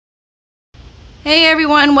Hey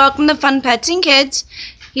everyone, welcome to Fun Pets and Kids.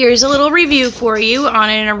 Here's a little review for you on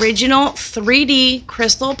an original 3D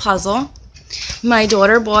crystal puzzle. My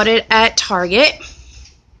daughter bought it at Target.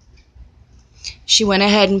 She went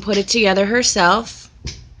ahead and put it together herself.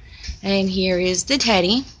 And here is the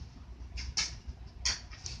teddy.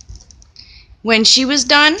 When she was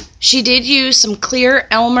done, she did use some clear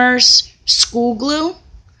ELMER's school glue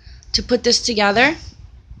to put this together,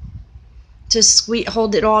 to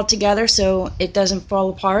hold it all together so it doesn't fall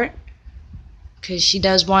apart, because she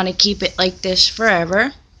does want to keep it like this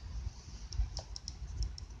forever.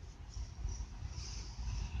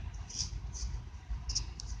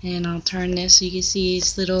 And I'll turn this so you can see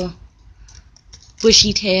his little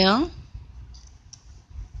bushy tail.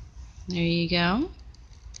 There you go.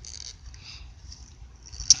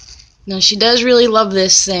 Now she does really love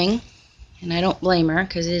this thing, and I don't blame her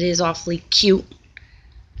because it is awfully cute.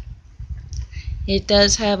 It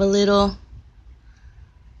does have a little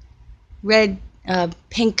red,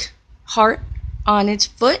 pink heart on its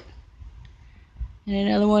foot, and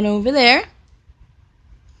another one over there.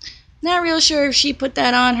 Not real sure if she put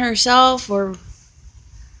that on herself or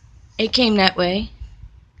it came that way,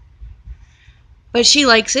 but she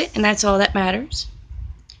likes it, and that's all that matters.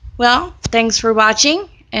 Well, thanks for watching,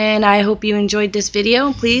 and I hope you enjoyed this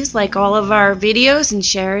video. Please like all of our videos and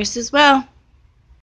share us as well.